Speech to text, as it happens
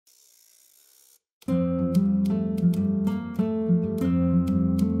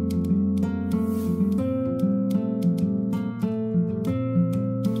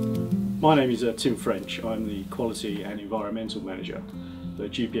My name is Tim French. I'm the Quality and Environmental Manager for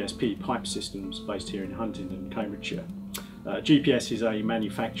GPSP Pipe Systems based here in Huntingdon, Cambridgeshire. GPS is a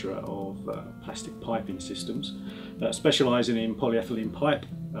manufacturer of plastic piping systems, specialising in polyethylene pipe.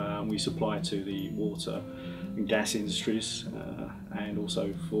 We supply to the water and gas industries and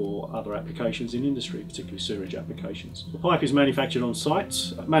also for other applications in industry, particularly sewage applications. The pipe is manufactured on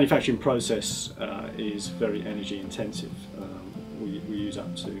site. The manufacturing process is very energy intensive. We use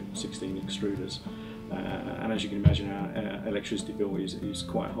up to 16 extruders, and as you can imagine, our electricity bill is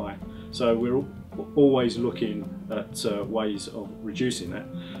quite high. So we're always looking at ways of reducing that,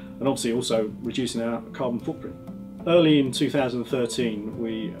 and obviously also reducing our carbon footprint. Early in 2013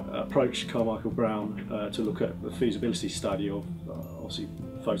 we approached Carmichael Browns to look at the feasibility study of obviously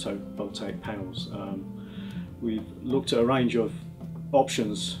photovoltaic panels. We've looked at a range of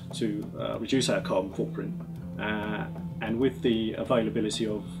options to reduce our carbon footprint, and with the availability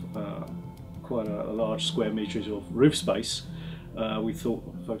of quite a large square metres of roof space, we thought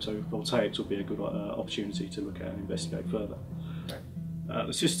photovoltaics would be a good opportunity to look at and investigate further.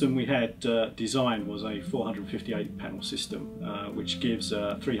 The system we had designed was a 458 panel system, which gives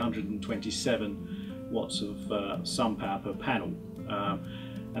 327 watts of sun power per panel,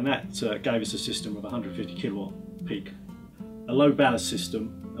 and that gave us a system of 150 kilowatt peak. A low ballast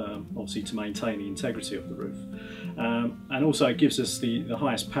system, obviously to maintain the integrity of the roof, and also it gives us the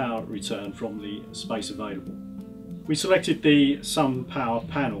highest power return from the space available. We selected the sun power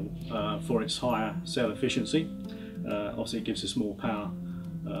panel for its higher cell efficiency. Obviously it gives us more power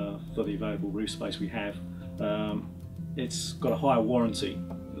for the available roof space we have. It's got a higher warranty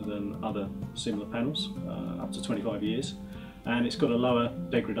than other similar panels, up to 25 years, and it's got a lower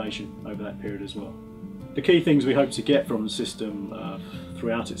degradation over that period as well. The key things we hope to get from the system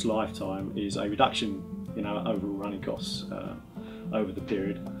throughout its lifetime is a reduction in our overall running costs over the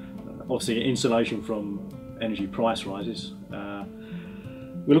period. Obviously insulation from energy price rises.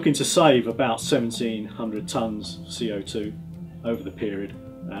 We're looking to save about 1,700 tonnes of CO2 over the period,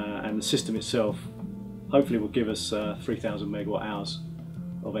 and the system itself hopefully will give us 3,000 megawatt hours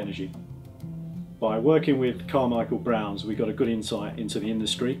of energy. By working with Carmichael Browns, we got a good insight into the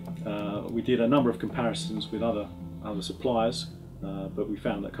industry. We did a number of comparisons with other suppliers, but we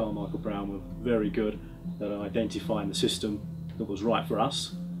found that Carmichael Browns were very good at identifying the system that was right for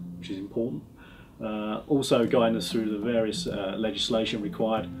us, which is important. Also guiding us through the various legislation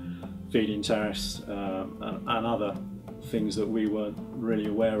required, feed-in tariffs and other things that we weren't really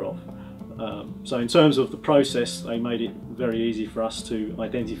aware of. So in terms of the process, they made it very easy for us to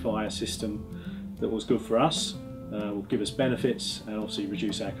identify a system that was good for us, will give us benefits, and obviously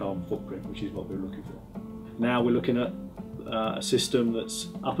reduce our carbon footprint, which is what we're looking for. Now we're looking at a system that's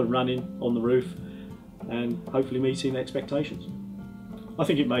up and running on the roof and hopefully meeting expectations. I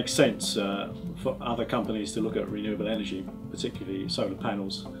think it makes sense for other companies to look at renewable energy, particularly solar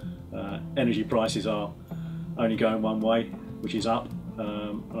panels. Energy prices are only going one way, which is up,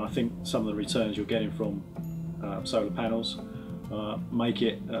 and I think some of the returns you're getting from solar panels make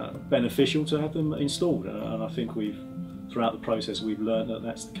it beneficial to have them installed, and I think throughout the process we've learned that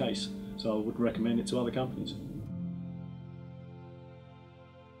that's the case, so I would recommend it to other companies.